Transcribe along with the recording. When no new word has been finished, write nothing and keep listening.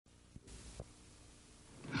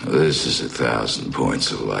This is 1,000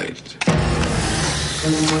 points of light.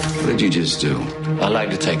 What did you just do? I like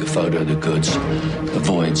to take a photo of the goods.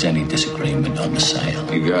 Avoids any disagreement on the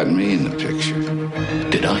sale. You got me in the picture.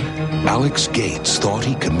 Did I? Alex Gates thought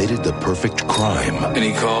he committed the perfect crime.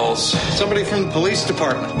 Any calls? Somebody from the police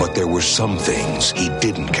department. But there were some things he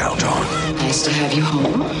didn't count on. Nice to have you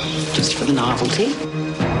home, just for the novelty.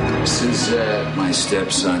 This is my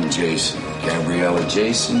stepson, Jason. Gabriella,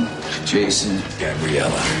 Jason,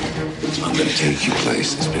 Gabriella. I'm gonna take you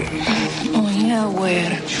places, baby. Oh, yeah,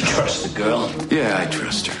 where? You trust the girl? Yeah, I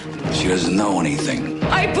trust her. She doesn't know anything.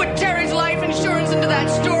 I put Terry's life insurance into that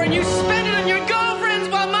store and you spent it on your girlfriends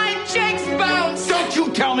while my checks bounce. Don't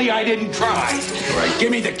you tell me I didn't try. All right, give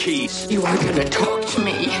me the keys. You are gonna talk to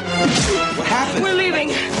me. What happened? We're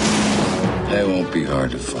leaving. They won't be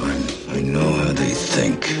hard to find. I know how they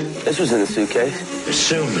think. This was in the suitcase.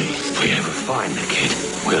 Sue me. If we ever find the kid,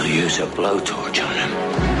 we'll use a blowtorch on him.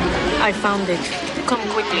 I found it. Come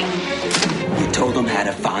quickly. You told him how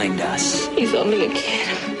to find us. He's only a kid.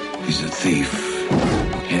 He's a thief.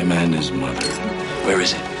 Him and his mother. Where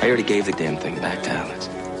is it? I already gave the damn thing back to Alex.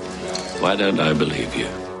 Why don't I believe you?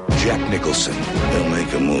 Jack Nicholson. He'll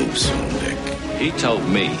make a move soon, Dick. He told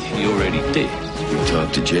me he already did. You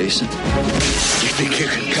talk to Jason? You think you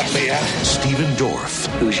can cut me out? Stephen Dorff.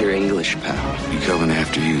 Who's your English pal? He coming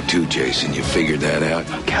after you too, Jason. You figured that out?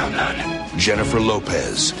 I'm counting on it. Jennifer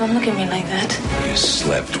Lopez. Don't look at me like that. You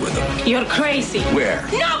slept with him. You're crazy. Where?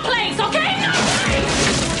 No place, okay? No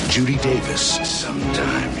place! Judy Davis.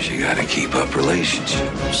 Sometimes you gotta keep up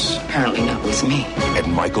relationships. Apparently not with me.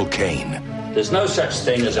 And Michael Caine. There's no such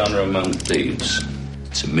thing as honor among thieves.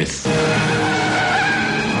 It's a myth.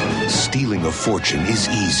 Stealing a fortune is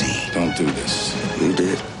easy. Don't do this. You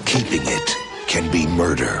did. Keeping it can be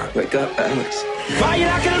murder. Wake up, Alex. Why you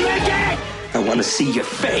not gonna make it? I want to see your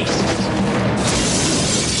face.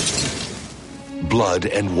 Blood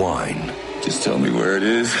and wine. Just tell me where it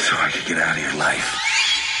is so I can get out of your life.